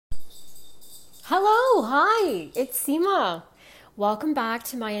Hello, hi, it's Seema. Welcome back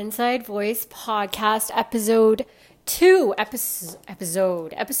to my Inside Voice podcast, episode 2.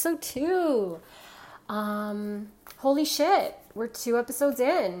 Episode 2. Holy shit, we're 2 episodes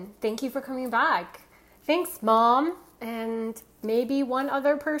in. Thank you for coming back. Thanks, Mom, and maybe one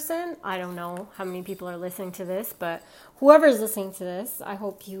other person. I don't know how many people are listening to this, but whoever's listening to this, I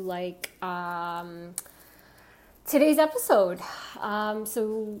hope you like today's episode.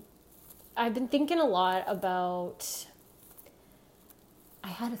 So I've been thinking a lot about, I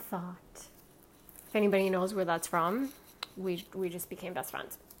had a thought. If anybody knows where that's from, we just became best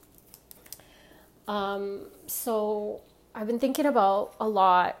friends. So I've been thinking about a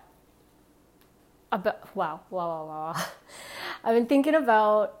lot about, wow. I've been thinking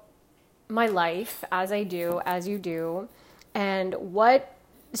about my life as I do, as you do, and what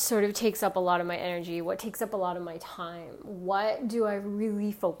sort of takes up a lot of my energy, what takes up a lot of my time, what do I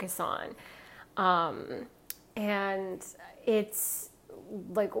really focus on? And it's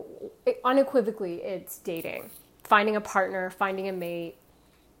like, unequivocally, it's dating, finding a partner, finding a mate,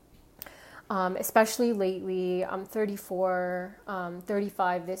 especially lately. I'm 34,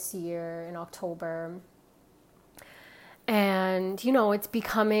 35 this year in October. And, it's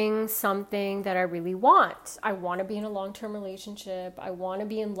becoming something that I really want. I want to be in a long-term relationship. I want to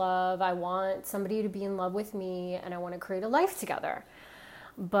be in love. I want somebody to be in love with me, and I want to create a life together.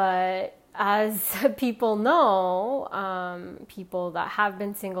 But as people know, people that have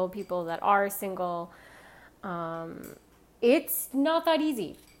been single, people that are single, it's not that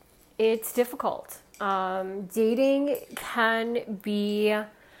easy. It's difficult.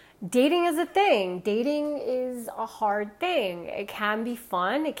 Dating is a thing. Dating is a hard thing. It can be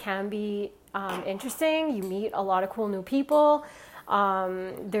fun. It can be interesting. You meet a lot of cool new people.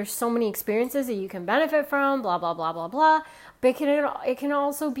 There's so many experiences that you can benefit from, blah, blah, blah, blah, blah. But it can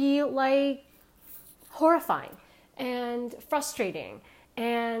also be like horrifying and frustrating.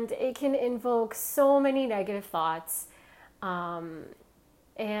 And it can invoke so many negative thoughts. And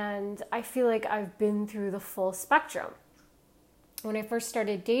I feel like I've been through the full spectrum. When I first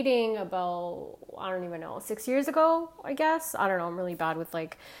started dating about, 6 years ago, I guess. I don't know, I'm really bad with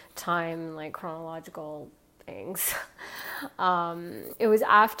time, chronological things. It was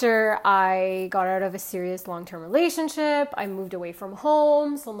after I got out of a serious long-term relationship. I moved away from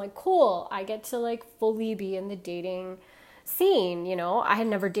home. So I'm like, cool, I get to fully be in the dating scene, I had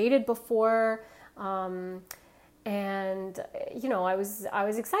never dated before. And I was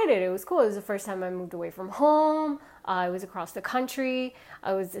excited. It was cool. It was the first time I moved away from home. I was across the country.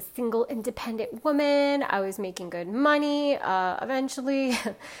 I was a single, independent woman. I was making good money. Eventually,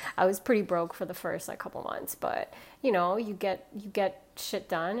 I was pretty broke for the first couple months, but you get shit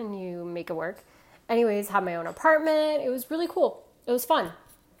done and you make it work. Anyways, had my own apartment. It was really cool. It was fun.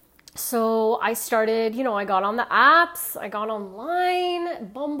 So I started, I got on the apps. I got online,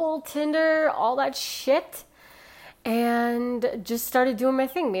 Bumble, Tinder, all that shit. And just started doing my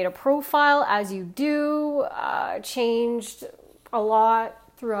thing, made a profile as you do, changed a lot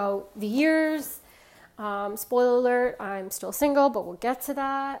throughout the years. Spoiler alert, I'm still single, but we'll get to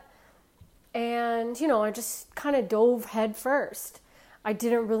that. And, I just kind of dove head first. I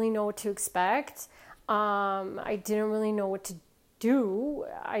didn't really know what to expect. I didn't really know what to do.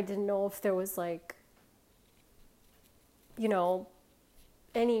 I didn't know if there was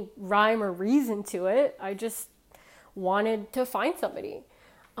any rhyme or reason to it. I just wanted to find somebody.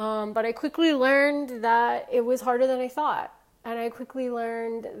 But I quickly learned that it was harder than I thought. And I quickly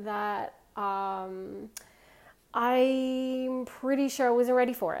learned that I'm pretty sure I wasn't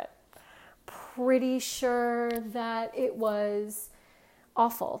ready for it. Pretty sure that it was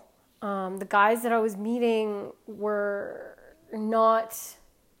awful. The guys that I was meeting were not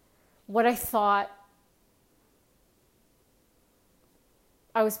what I thought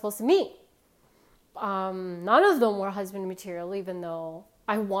I was supposed to meet. None of them were husband material, even though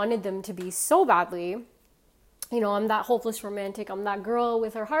I wanted them to be so badly. I'm that hopeless romantic. I'm that girl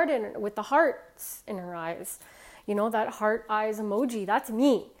with her heart with the hearts in her eyes. That heart eyes emoji. That's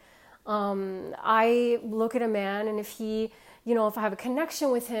me. I look at a man, and if he, if I have a connection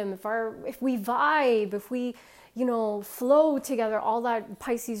with him, if we vibe, if we, flow together, all that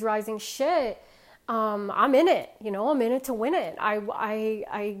Pisces rising shit, I'm in it, I'm in it to win it.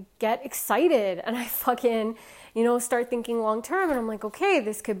 I get excited, and I fucking, start thinking long term, and I'm like, okay,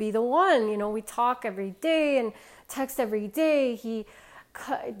 this could be the one. We talk every day and text every day. He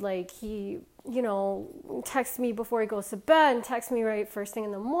texts me before he goes to bed and texts me right first thing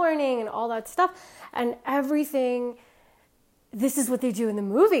in the morning and all that stuff. And everything, this is what they do in the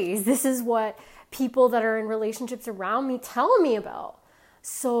movies. This is what people that are in relationships around me tell me about.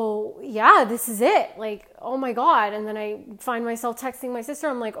 So yeah, this is it. Like, oh my God. And then I find myself texting my sister.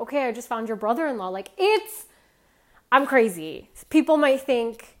 I'm like, okay, I just found your brother-in-law. Like, I'm crazy. People might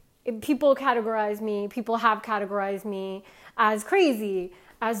think, people have categorized me as crazy,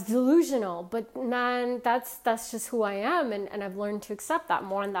 as delusional. But man, that's just who I am. And I've learned to accept that.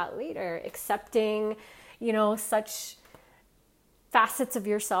 More on that later. Accepting, such facets of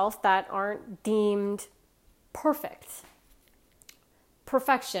yourself that aren't deemed perfect.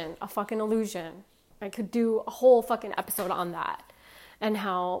 Perfection, a fucking illusion. I could do a whole fucking episode on that, and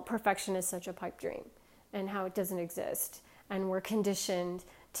how perfection is such a pipe dream and how it doesn't exist. And we're conditioned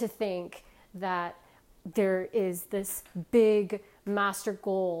to think that there is this big master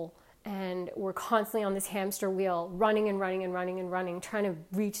goal, and we're constantly on this hamster wheel, running and running and running and running, trying to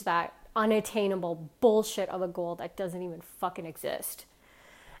reach that unattainable bullshit of a goal that doesn't even fucking exist.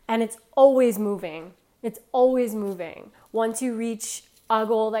 And it's always moving. It's always moving. Once you reach a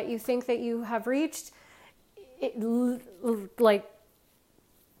goal that you think that you have reached, you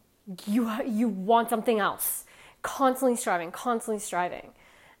want something else. Constantly striving.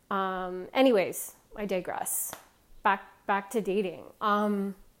 Anyways, I digress. Back to dating.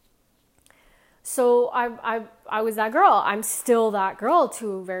 So I was that girl. I'm still that girl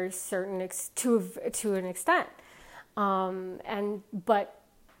to a very certain to an extent. But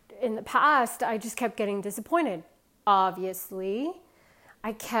in the past, I just kept getting disappointed. Obviously,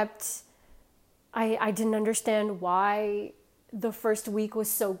 I didn't understand why the first week was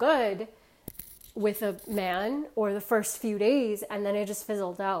so good with a man, or the first few days, and then it just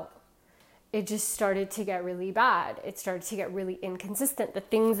fizzled out. It just started to get really bad. It started to get really inconsistent. The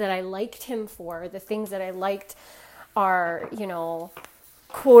things that I liked him for, the things that I liked our,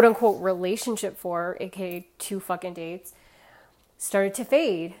 quote unquote relationship for, aka 2 fucking dates, started to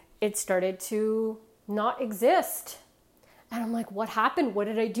fade. It started to not exist. And I'm like, what happened? What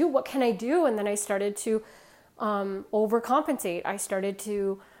did I do? What can I do? And then I started to overcompensate. I started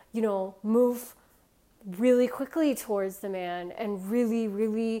to, move really quickly towards the man, and really,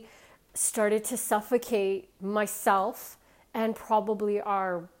 really started to suffocate myself and probably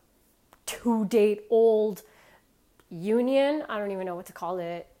our 2-date-old union. I don't even know what to call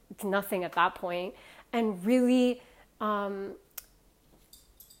it. It's nothing at that point. And really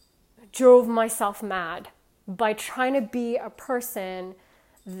drove myself mad by trying to be a person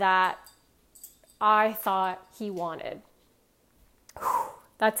that I thought he wanted.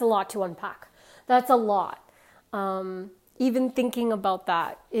 That's a lot to unpack. That's a lot. Even thinking about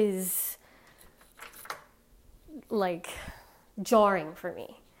that is like jarring for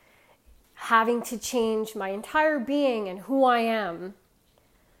me. Having to change my entire being and who I am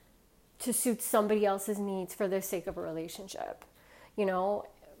to suit somebody else's needs for the sake of a relationship.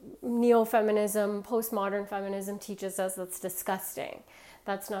 Neo-feminism, postmodern feminism teaches us that's disgusting.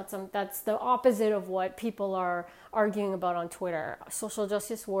 That's the opposite of what people are arguing about on Twitter. Social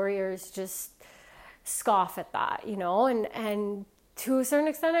justice warriors just scoff at that, and to a certain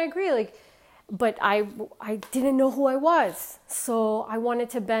extent I agree. But I didn't know who I was. So I wanted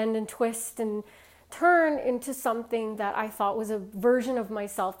to bend and twist and turn into something that I thought was a version of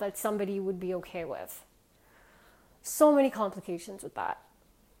myself that somebody would be okay with. So many complications with that.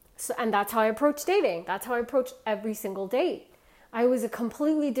 So, and that's how I approach dating. That's how I approach every single date. I was a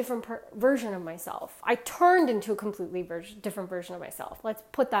completely different version of myself. I turned into a completely different version of myself. Let's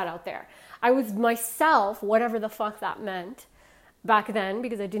put that out there. I was myself, whatever the fuck that meant back then,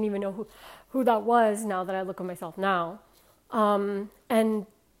 because I didn't even know who that was now that I look at myself now. And,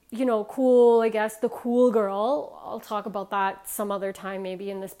 cool, I guess, the cool girl. I'll talk about that some other time, maybe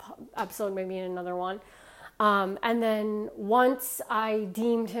in this episode, maybe in another one. And then once I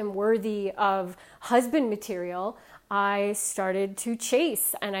deemed him worthy of husband material, I started to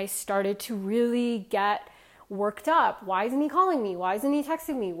chase, and I started to really get worked up. Why isn't he calling me? Why isn't he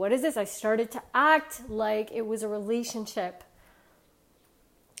texting me? What is this? I started to act like it was a relationship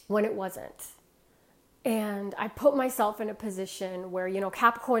when it wasn't. And I put myself in a position where,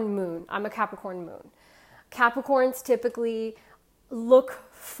 Capricorn moon, I'm a Capricorn moon. Capricorns typically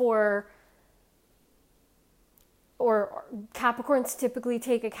Capricorns typically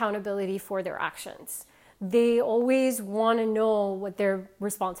take accountability for their actions. They always want to know what they're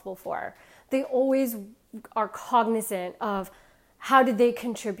responsible for. They always are cognizant of how did they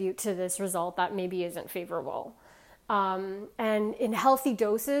contribute to this result that maybe isn't favorable. And in healthy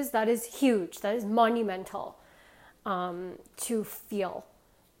doses, that is huge. That is monumental to feel,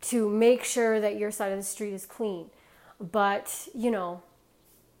 to make sure that your side of the street is clean. But,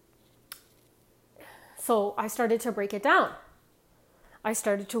 so I started to break it down. I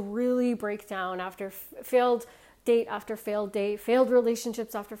started to really break down after failed date after failed date, failed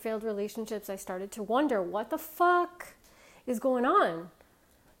relationships after failed relationships, I started to wonder, what the fuck is going on?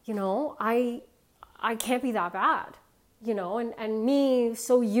 You know, I can't be that bad, you know, and me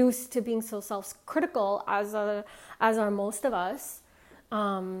so used to being so self-critical as are most of us,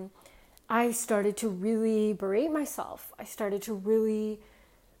 I started to really berate myself. I started to really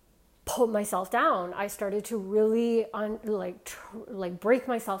put myself down. I started to really break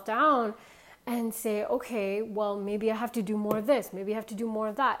myself down and say, okay, well, maybe I have to do more of this. Maybe I have to do more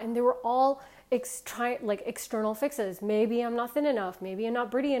of that. And they were all external fixes. Maybe I'm not thin enough. Maybe I'm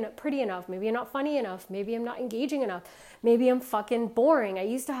not pretty enough. Maybe I'm not funny enough. Maybe I'm not engaging enough. Maybe I'm fucking boring. I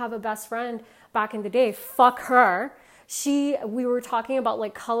used to have a best friend back in the day. Fuck her. We were talking about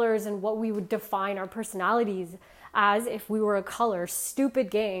like colors and what we would define our personalities as if we were a color. Stupid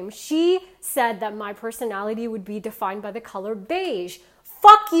game. She said that my personality would be defined by the color beige.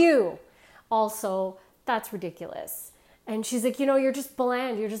 Fuck you. Also, that's ridiculous. And she's like, you know, you're just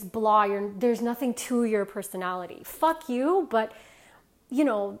bland, you're just blah, there's nothing to your personality. Fuck you, but, you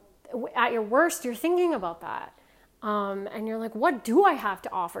know, at your worst, you're thinking about that. And you're like, what do I have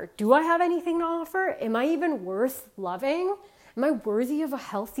to offer? Do I have anything to offer? Am I even worth loving? Am I worthy of a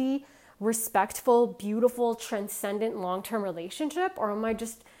healthy, respectful, beautiful, transcendent, long-term relationship? Or am I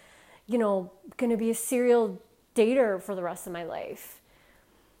just, you know, going to be a serial dater for the rest of my life?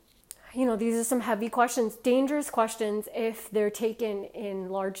 You know, these are some heavy questions, dangerous questions if they're taken in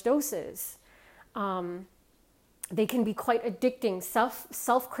large doses. They can be quite addicting.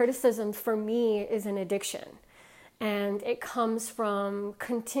 Self-criticism for me is an addiction. And it comes from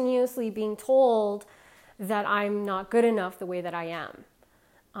continuously being told that I'm not good enough the way that I am.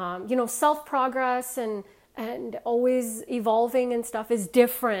 You know, self-progress and always evolving and stuff is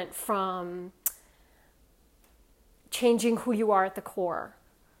different from changing who you are at the core.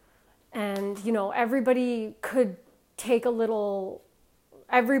 And, you know, everybody could use a little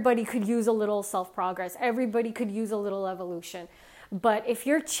self-progress. Everybody could use a little evolution. But if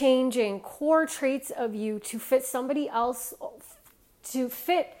you're changing core traits of you to fit somebody else, to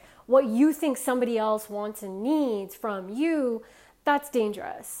fit what you think somebody else wants and needs from you, that's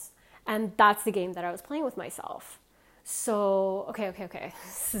dangerous. And that's the game that I was playing with myself. So, okay.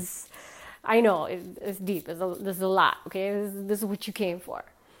 I know it's deep. This is a lot, okay? This is what you came for.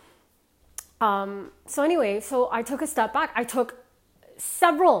 So anyway, so I took a step back. I took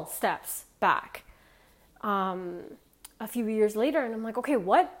several steps back a few years later, and I'm like, okay,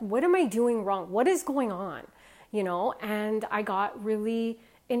 what am I doing wrong? What is going on? You know, and I got really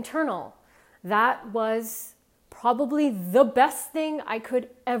internal. That was probably the best thing I could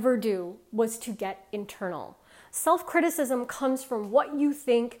ever do, was to get internal. Self-criticism comes from what you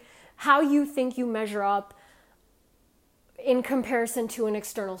think, how you think you measure up in comparison to an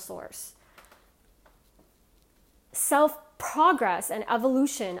external source. Self-progress and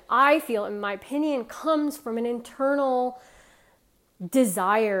evolution, I feel, in my opinion, comes from an internal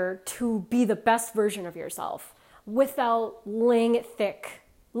desire to be the best version of yourself without laying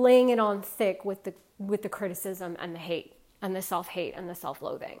it on thick with the criticism and the hate and the self-hate and the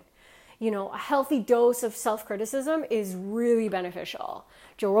self-loathing. You know, a healthy dose of self-criticism is really beneficial.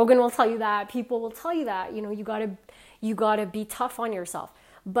 Joe Rogan will tell you that. People will tell you that. You know, you gotta be tough on yourself.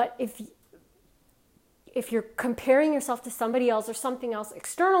 But if you're comparing yourself to somebody else or something else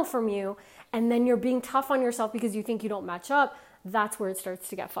external from you, and then you're being tough on yourself because you think you don't match up, that's where it starts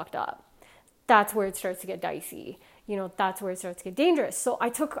to get fucked up. That's where it starts to get dicey. You know, that's where it starts to get dangerous. So I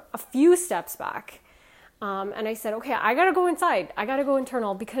took a few steps back, and I said, okay, I gotta go inside. I gotta go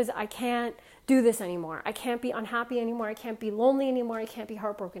internal, because I can't do this anymore. I can't be unhappy anymore. I can't be lonely anymore. I can't be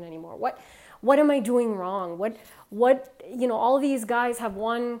heartbroken anymore. What am I doing wrong? You know, all of these guys have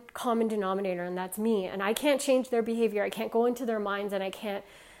one common denominator, and that's me. And I can't change their behavior. I can't go into their minds, and I can't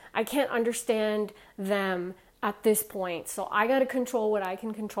understand them at this point. So I got to control what I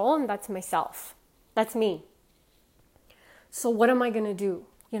can control, and that's myself. That's me. So what am I going to do?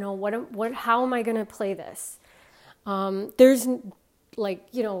 You know, how am I going to play this? There's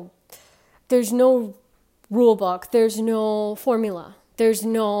no rule book. There's no formula. There's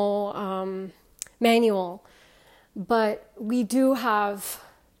no manual, but we do have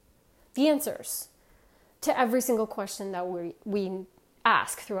the answers to every single question that we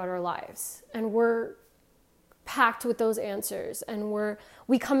ask throughout our lives. And we're packed with those answers, and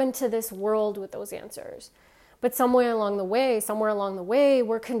we come into this world with those answers. But somewhere along the way,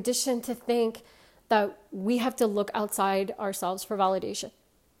 we're conditioned to think that we have to look outside ourselves for validation.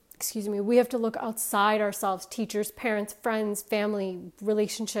 We have to look outside ourselves, teachers, parents, friends, family,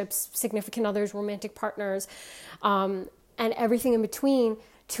 relationships, significant others, romantic partners, and everything in between,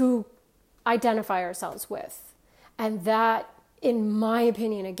 to identify ourselves with. And that, in my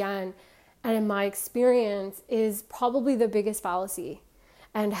opinion, again, and in my experience, is probably the biggest fallacy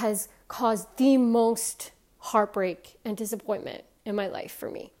and has caused the most heartbreak and disappointment in my life for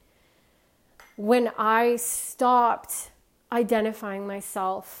me. When I stopped identifying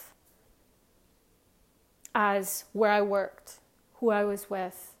myself as where I worked, who I was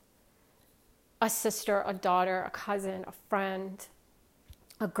with, a sister, a daughter, a cousin, a friend,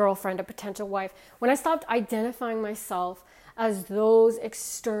 a girlfriend, a potential wife, when I stopped identifying myself as those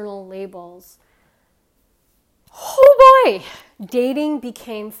external labels, oh boy, dating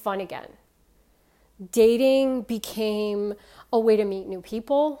became fun again. Dating became a way to meet new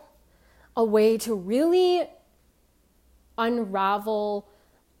people, a way to really unravel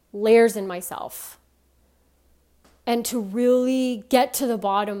layers in myself and to really get to the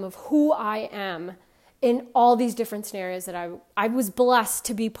bottom of who I am in all these different scenarios that I was blessed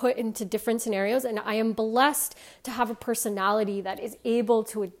to be put into different scenarios, and I am blessed to have a personality that is able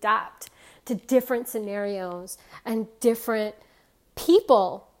to adapt to different scenarios and different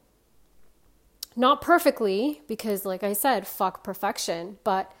people. Not perfectly, because like I said, fuck perfection,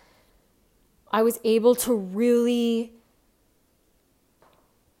 but I was able to really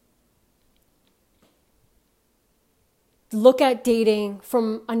look at dating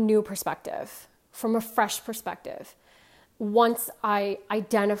from a new perspective, from a fresh perspective, once I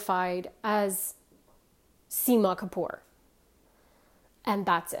identified as Seema Kapoor. And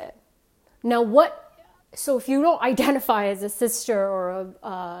that's it. Now so if you don't identify as a sister or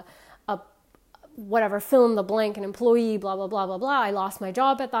a whatever, fill in the blank, an employee, blah, blah, blah, blah, blah. I lost my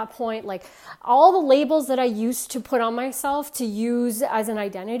job at that point. Like all the labels that I used to put on myself to use as an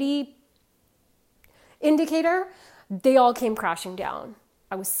identity indicator, they all came crashing down.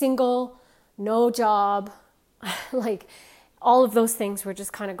 I was single, no job, like all of those things were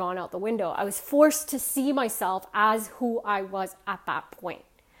just kind of gone out the window. I was forced to see myself as who I was at that point.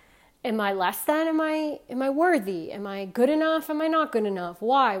 Am I less than? Am I worthy? Am I good enough? Am I not good enough?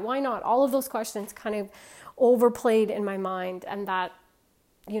 Why? Why not? All of those questions kind of overplayed in my mind, and that,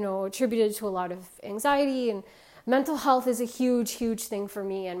 attributed to a lot of anxiety. And mental health is a huge, huge thing for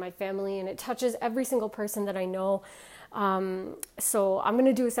me and my family, and it touches every single person that I know. So I'm going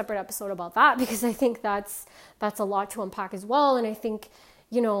to do a separate episode about that because I think that's a lot to unpack as well. And I think,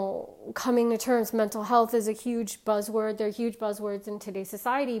 coming to terms, mental health is a huge buzzword. They're huge buzzwords in today's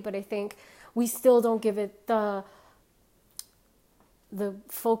society, but I think we still don't give it the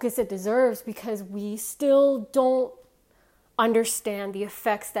focus it deserves because we still don't understand the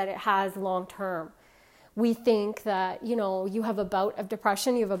effects that it has long term. We think that, you have a bout of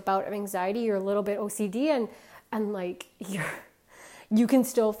depression, you have a bout of anxiety, you're a little bit OCD and like you can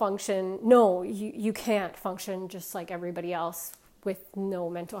still function. No, you can't function just like everybody else with no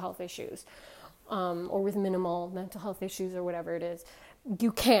mental health issues, or with minimal mental health issues or whatever it is.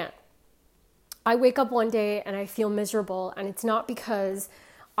 You can't. I wake up one day and I feel miserable, and it's not because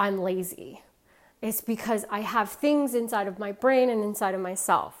I'm lazy. It's because I have things inside of my brain and inside of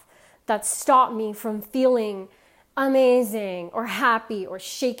myself that stop me from feeling amazing or happy or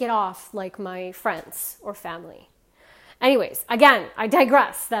shake it off like my friends or family. Anyways, again, I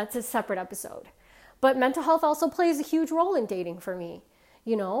digress. That's a separate episode. But mental health also plays a huge role in dating for me.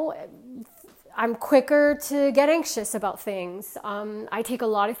 I'm quicker to get anxious about things. I take a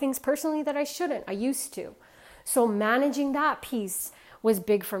lot of things personally that I shouldn't. I used to. So managing that piece was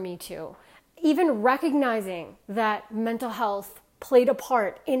big for me too. Even recognizing that mental health played a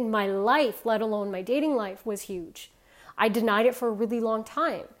part in my life, let alone my dating life, was huge. I denied it for a really long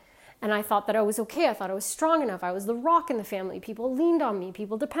time. And I thought that I was okay. I thought I was strong enough. I was the rock in the family. People leaned on me.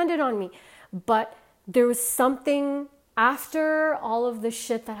 People depended on me. But there was something after all of the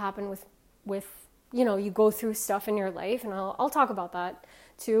shit that happened with you go through stuff in your life, and I'll talk about that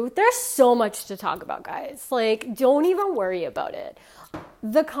too. There's so much to talk about, guys. Like, don't even worry about it.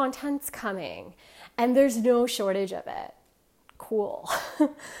 The content's coming, and there's no shortage of it. Cool.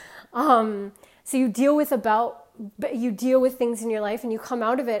 So you deal with things in your life, and you come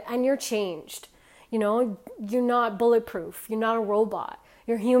out of it, and you're changed. You're not bulletproof. You're not a robot.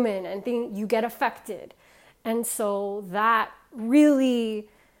 You're human, and you get affected. And so that really,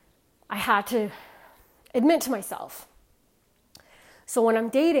 I had to admit to myself. So when I'm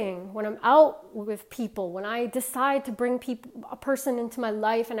dating, when I'm out with people, when I decide to bring a person into my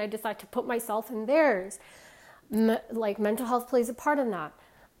life and I decide to put myself in theirs, like mental health plays a part in that.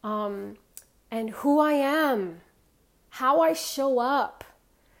 And who I am, how I show up,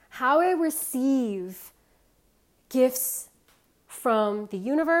 how I receive gifts from the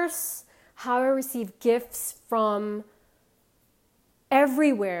universe, how I receive gifts from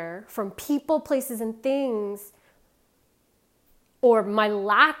everywhere, from people, places, and things, or my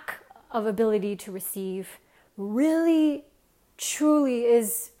lack of ability to receive really, truly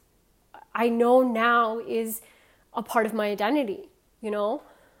is, I know now, is a part of my identity,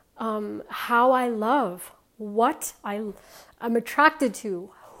 how I love, what I'm attracted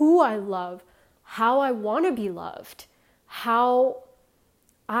to, who I love, how I want to be loved, how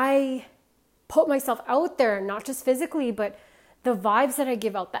I put myself out there, not just physically, but the vibes that I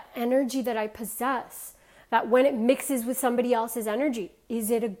give out, the energy that I possess, that when it mixes with somebody else's energy, is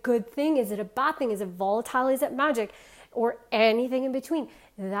it a good thing? Is it a bad thing? Is it volatile? Is it magic? Or anything in between?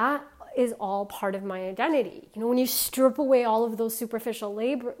 That is all part of my identity. When you strip away all of those superficial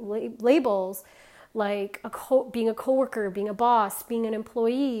labels, like being a coworker, being a boss, being an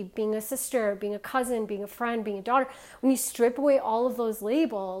employee, being a sister, being a cousin, being a friend, being a daughter, when you strip away all of those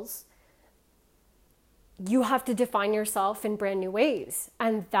labels, you have to define yourself in brand new ways.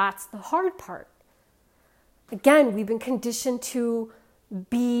 And that's the hard part. Again, we've been conditioned to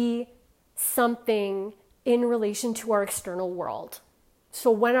be something in relation to our external world.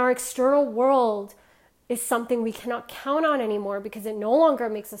 So when our external world is something we cannot count on anymore because it no longer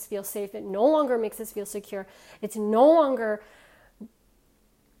makes us feel safe, it no longer makes us feel secure, it's no longer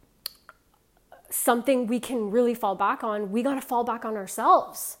something we can really fall back on, we got to fall back on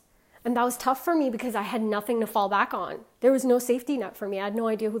ourselves. And that was tough for me because I had nothing to fall back on. There was no safety net for me. I had no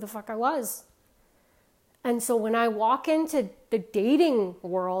idea who the fuck I was. And so when I walk into the dating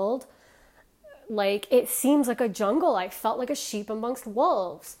world, it seems like a jungle. I felt like a sheep amongst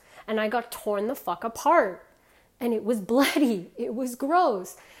wolves. And I got torn the fuck apart. And it was bloody. It was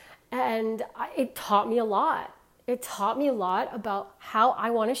gross. And it taught me a lot. It taught me a lot about how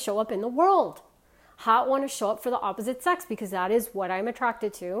I want to show up in the world. How I want to show up for the opposite sex, because that is what I'm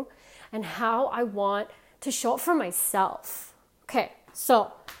attracted to. And how I want to show up for myself. Okay,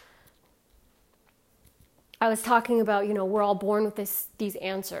 so I was talking about, we're all born with these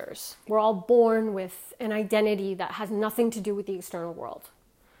answers. We're all born with an identity that has nothing to do with the external world.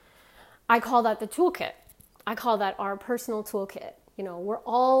 I call that the toolkit. I call that our personal toolkit.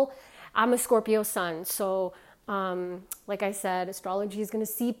 I'm a Scorpio sun. So, like I said, astrology is going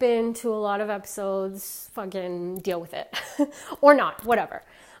to seep into a lot of episodes. Fucking deal with it. Or not, whatever.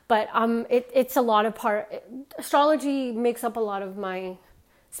 But it's a lot of astrology makes up a lot of my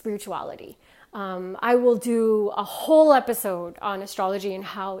spirituality. I will do a whole episode on astrology and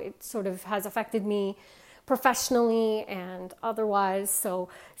how it sort of has affected me professionally and otherwise. So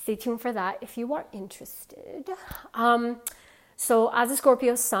stay tuned for that if you are interested. So as a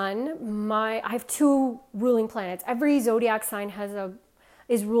Scorpio sun, I have 2 ruling planets. Every zodiac sign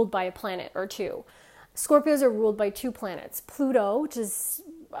is ruled by a planet or 2. Scorpios are ruled by 2 planets. Pluto, which is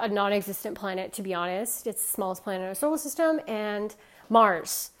a non-existent planet, to be honest. It's the smallest planet in our solar system. And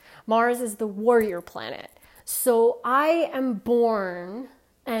Mars. Mars is the warrior planet. So I am born,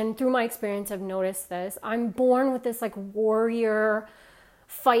 and through my experience I've noticed this, I'm born with this warrior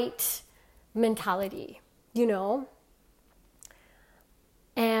fight mentality,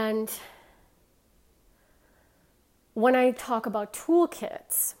 And when I talk about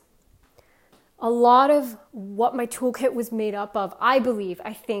toolkits, a lot of what my toolkit was made up of, I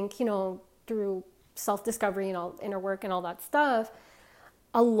think, through self-discovery and all inner work and all that stuff,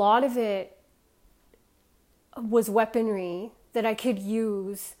 a lot of it was weaponry that I could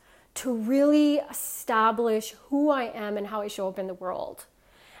use to really establish who I am and how I show up in the world.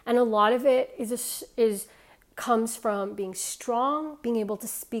 And a lot of it comes from being strong, being able to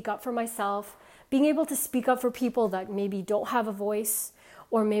speak up for myself, being able to speak up for people that maybe don't have a voice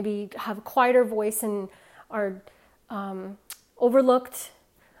or maybe have a quieter voice and are overlooked,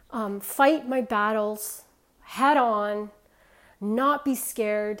 fight my battles head on, not be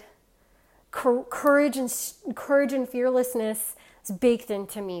scared. Courage and fearlessness is baked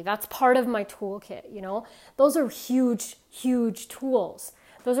into me. That's part of my toolkit, Those are huge, huge tools.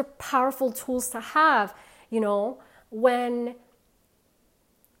 Those are powerful tools to have, when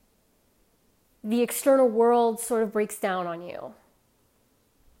the external world sort of breaks down on you.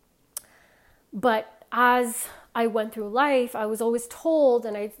 But as I went through life, I was always told,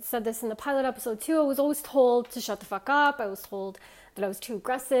 and I said this in the pilot episode too, I was always told to shut the fuck up. I was told that I was too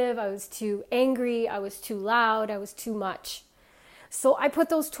aggressive, I was too angry, I was too loud, I was too much. So I put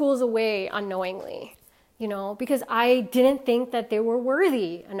those tools away unknowingly, because I didn't think that they were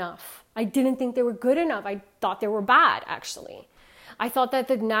worthy enough. I didn't think they were good enough. I thought they were bad, actually. I thought that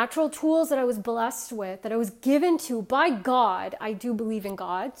the natural tools that I was blessed with, that I was given to by God, I do believe in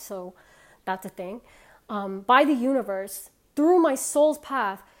God, so that's a thing, by the universe, through my soul's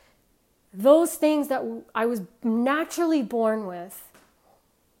path, those things that I was naturally born with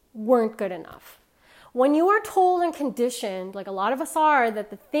weren't good enough, When you are told and conditioned, like a lot of us are, that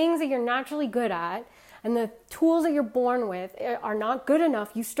the things that you're naturally good at and the tools that you're born with are not good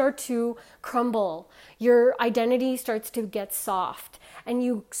enough, you start to crumble. Your identity starts to get soft, and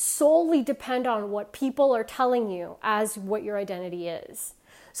you solely depend on what people are telling you as what your identity is.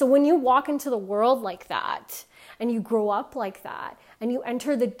 So when you walk into the world like that, and you grow up like that, and you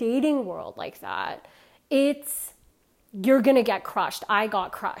enter the dating world like that, you're gonna get crushed. I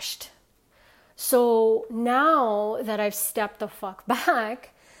got crushed. So now that I've stepped the fuck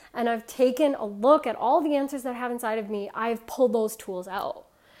back and I've taken a look at all the answers that I have inside of me, I've pulled those tools out.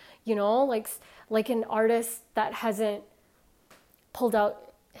 You know, like an artist that hasn't pulled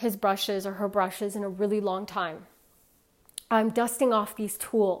out his brushes or her brushes in a really long time. I'm dusting off these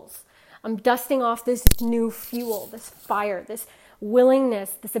tools. I'm dusting off this new fuel, this fire, this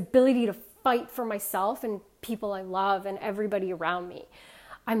willingness, this ability to fight for myself and people I love and everybody around me.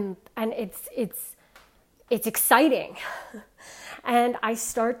 And it's exciting. And I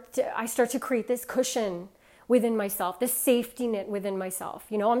start to create this cushion within myself, this safety net within myself.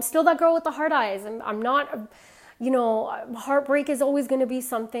 You know, I'm still that girl with the hard eyes. I'm not, heartbreak is always going to be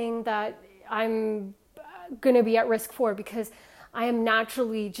something that I'm going to be at risk for, because I am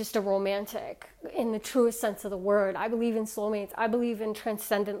naturally just a romantic in the truest sense of the word. I believe in soulmates. I believe in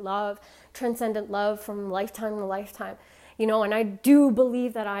transcendent love from lifetime to lifetime, and I do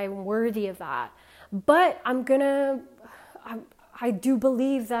believe that I'm worthy of that. But I do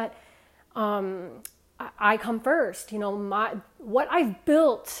believe that I come first. What I've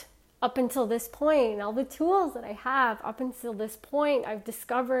built up until this point, all the tools that I have up until this point, I've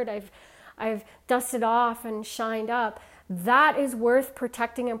discovered, I've dusted off and shined up. That is worth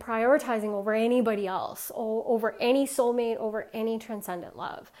protecting and prioritizing over anybody else, over any soulmate, over any transcendent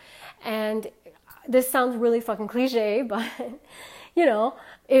love. And this sounds really fucking cliche, but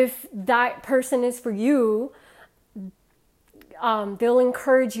if that person is for you, they'll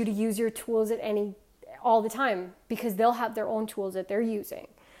encourage you to use your tools all the time, because they'll have their own tools that they're using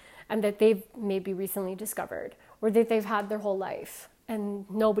and that they've maybe recently discovered, or that they've had their whole life and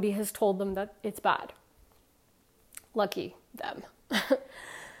nobody has told them that it's bad. Lucky them.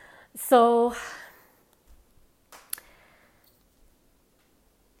 So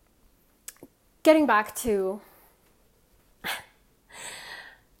getting back to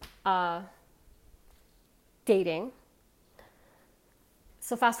dating.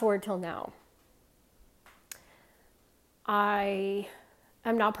 So fast forward till now. I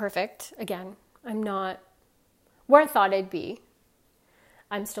am not perfect. Again, I'm not where I thought I'd be.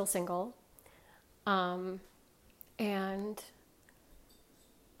 I'm still single. And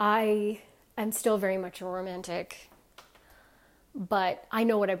I am still very much a romantic, but I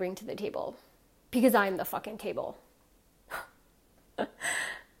know what I bring to the table, because I'm the fucking table.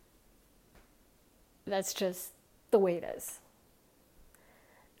 That's just the way it is.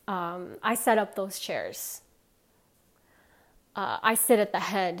 I set up those chairs. I sit at the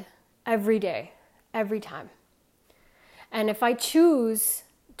head every day, every time. And if I choose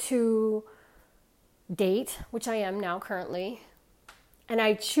to date, which I am now currently, and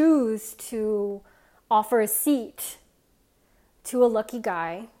I choose to offer a seat to a lucky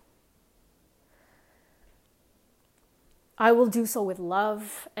guy, I will do so with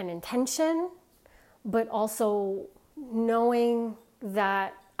love and intention, but also knowing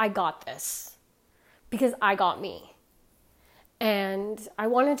that I got this, because I got me. And I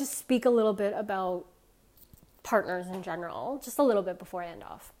wanted to speak a little bit about partners in general, just a little bit before I end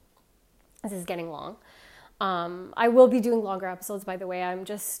off. This is getting long. I will be doing longer episodes, by the way. I'm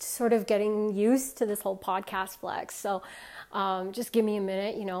just sort of getting used to this whole podcast flex. So just give me a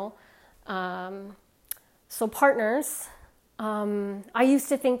minute, So partners, I used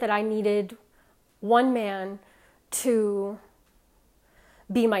to think that I needed one man to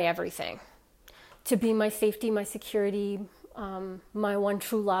be my everything, to be my safety, my security, my one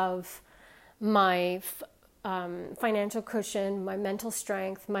true love, my financial cushion, my mental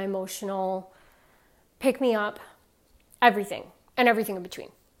strength, my emotional pick me up, everything, and everything in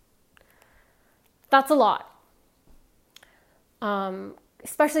between. That's a lot.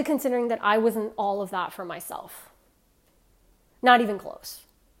 Especially considering that I wasn't all of that for myself. Not even close.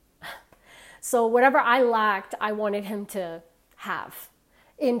 So whatever I lacked, I wanted him to have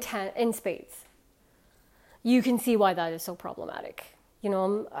in spades. You can see why that is so problematic.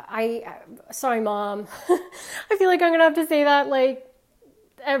 Sorry, Mom. I feel like I'm going to have to say that like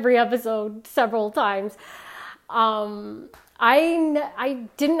every episode several times. I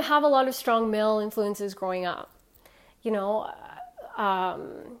didn't have a lot of strong male influences growing up,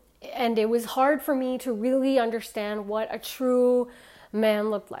 and it was hard for me to really understand what a true man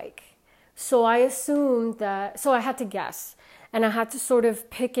looked like, So I assumed that, so I had to guess. And I had to sort of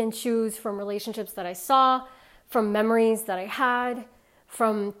pick and choose from relationships that I saw, from memories that I had,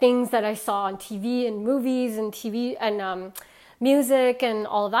 from things that I saw on TV and movies and TV and music and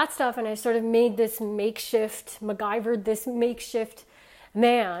all of that stuff. And I sort of made this makeshift, MacGyvered this makeshift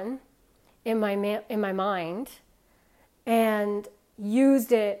man in my mind, and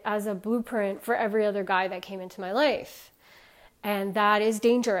used it as a blueprint for every other guy that came into my life. And that is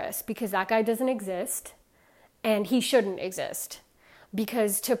dangerous because that guy doesn't exist and he shouldn't exist.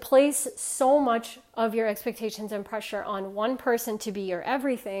 Because to place so much of your expectations and pressure on one person to be your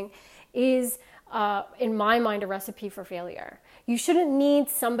everything is, in my mind, a recipe for failure. You shouldn't need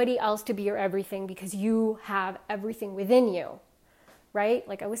somebody else to be your everything because you have everything within you, right?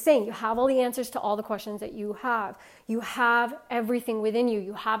 Like I was saying, you have all the answers to all the questions that you have. You have everything within you.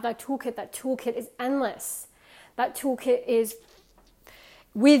 You have that toolkit. That toolkit is endless. That toolkit is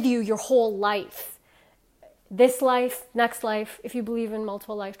with you your whole life. This life, next life, if you believe in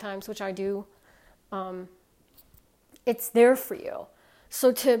multiple lifetimes, which I do, it's there for you.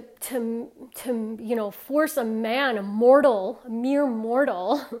 So to force a man, a mere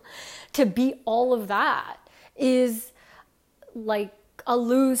mortal, to be all of that is like a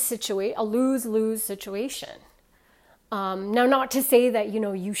lose-lose situation. Now, not to say that,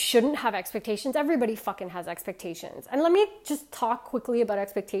 you shouldn't have expectations. Everybody fucking has expectations. And let me just talk quickly about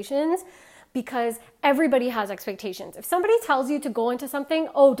expectations, because everybody has expectations. If somebody tells you to go into something,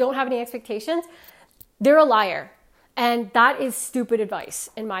 don't have any expectations, they're a liar. And that is stupid advice,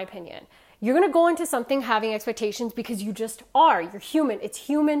 in my opinion. You're going to go into something having expectations because you just are. You're human. It's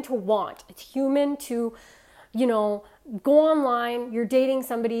human to want. It's human to, go online, you're dating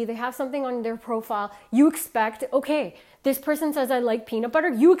somebody, they have something on their profile. You expect, okay, this person says I like peanut butter.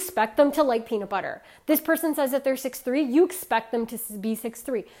 You expect them to like peanut butter. This person says that they're 6'3". You expect them to be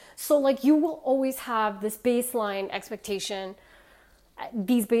 6'3". So you will always have this baseline expectation,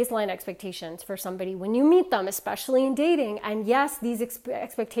 these baseline expectations for somebody when you meet them, especially in dating. And yes, these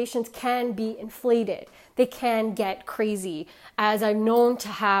expectations can be inflated. They can get crazy, as I've known to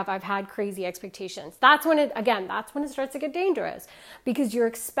have. I've had crazy expectations. That's when it starts to get dangerous, because you're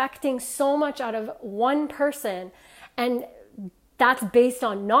expecting so much out of one person, and that's based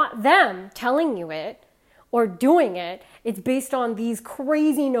on not them telling you it or doing it. It's based on these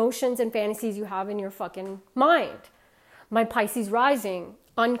crazy notions and fantasies you have in your fucking mind. My Pisces rising,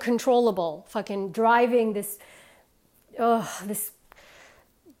 uncontrollable, fucking driving this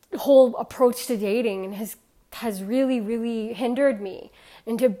whole approach to dating, and has really, really hindered me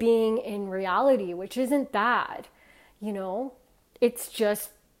into being in reality, which isn't bad. It's just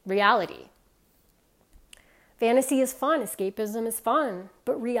reality. Fantasy is fun, escapism is fun,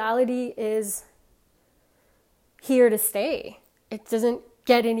 but reality is here to stay. It doesn't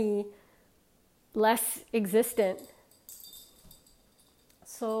get any less existent.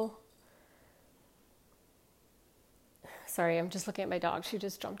 So, sorry, I'm just looking at my dog. She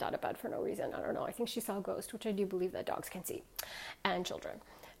just jumped out of bed for no reason. I don't know. I think she saw a ghost, which I do believe that dogs can see, and children.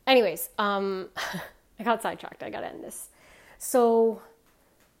 Anyways, I got sidetracked. I got to end this. So,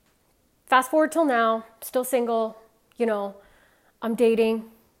 fast forward till now, still single, I'm dating,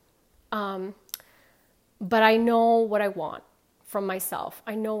 but I know what I want from myself.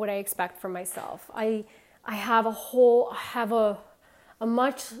 I know what I expect from myself. I have a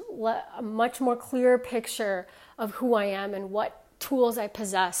much more clear picture of who I am and what tools I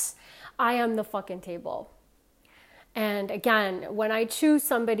possess. I am the fucking table. And again, when I choose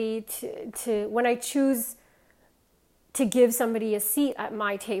somebody when I choose to give somebody a seat at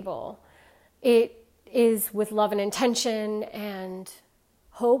my table, it is with love and intention and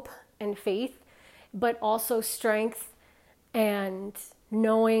hope and faith, but also strength and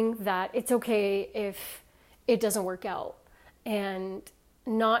knowing that it's okay if it doesn't work out. And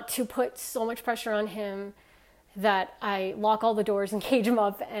not to put so much pressure on him that I lock all the doors and cage him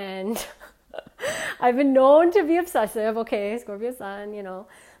up. And I've been known to be obsessive. Okay, Scorpio sun,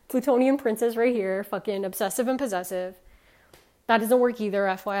 Plutonian princess right here, fucking obsessive and possessive. That doesn't work either,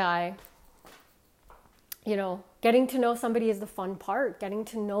 FYI. Getting to know somebody is the fun part. Getting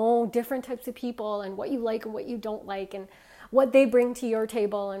to know different types of people and what you like and what you don't like, and what they bring to your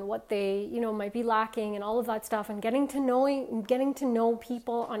table and what they, might be lacking, and all of that stuff. And getting to know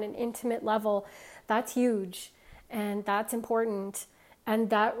people on an intimate level, that's huge. And that's important. And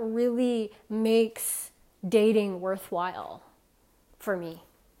that really makes dating worthwhile for me.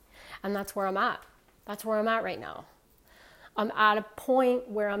 And that's where I'm at. That's where I'm at right now. I'm at a point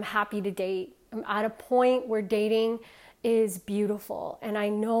where I'm happy to date. I'm at a point where dating is beautiful. And I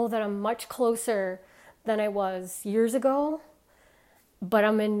know that I'm much closer than I was years ago. but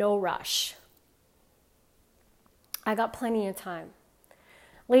I'm in no rush. I got plenty of time.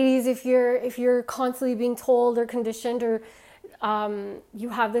 Ladies, if you're constantly being told or conditioned, or you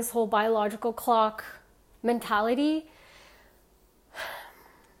have this whole biological clock mentality,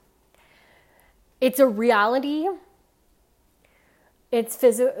 it's a reality. It's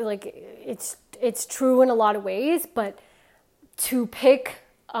it's true in a lot of ways, but to pick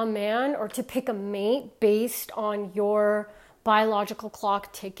a man or to pick a mate based on your biological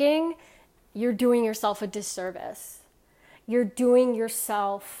clock ticking, you're doing yourself a disservice. You're doing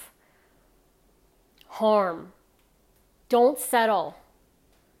yourself harm. Don't settle.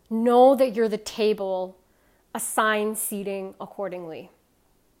 Know that you're the table. Assign seating accordingly.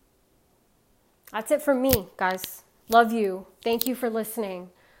 That's it from me, guys. Love you. Thank you for listening.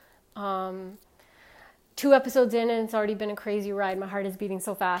 2 episodes in and it's already been a crazy ride. My heart is beating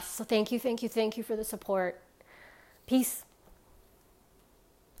so fast. So thank you for the support. Peace.